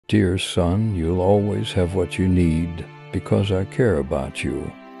Dear son, you'll always have what you need because I care about you.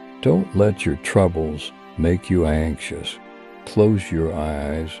 Don't let your troubles make you anxious. Close your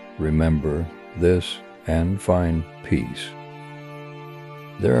eyes, remember this, and find peace.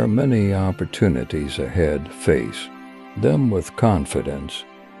 There are many opportunities ahead. Face them with confidence,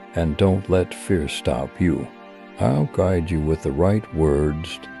 and don't let fear stop you. I'll guide you with the right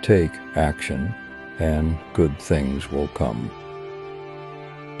words to take action, and good things will come.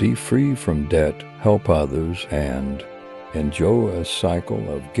 Be free from debt, help others, and enjoy a cycle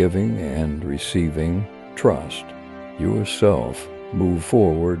of giving and receiving. Trust yourself, move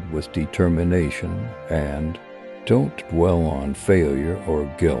forward with determination, and don't dwell on failure or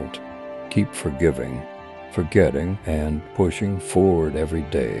guilt. Keep forgiving, forgetting, and pushing forward every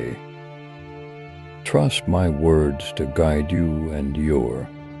day. Trust my words to guide you and your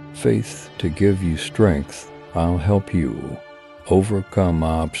faith to give you strength. I'll help you overcome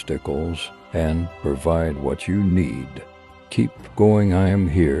obstacles and provide what you need. Keep going. I am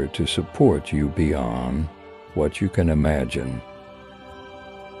here to support you beyond what you can imagine.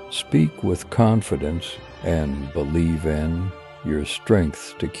 Speak with confidence and believe in your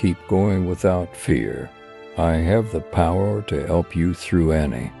strength to keep going without fear. I have the power to help you through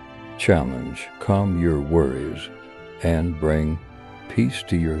any challenge, calm your worries, and bring peace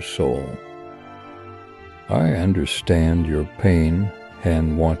to your soul. I understand your pain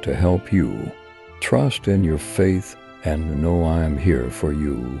and want to help you. Trust in your faith and know I am here for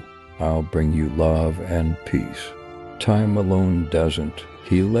you. I'll bring you love and peace. Time alone doesn't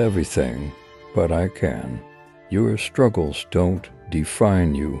heal everything, but I can. Your struggles don't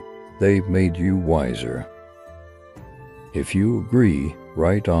define you. They've made you wiser. If you agree,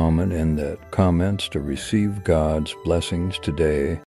 write Amen in the comments to receive God's blessings today.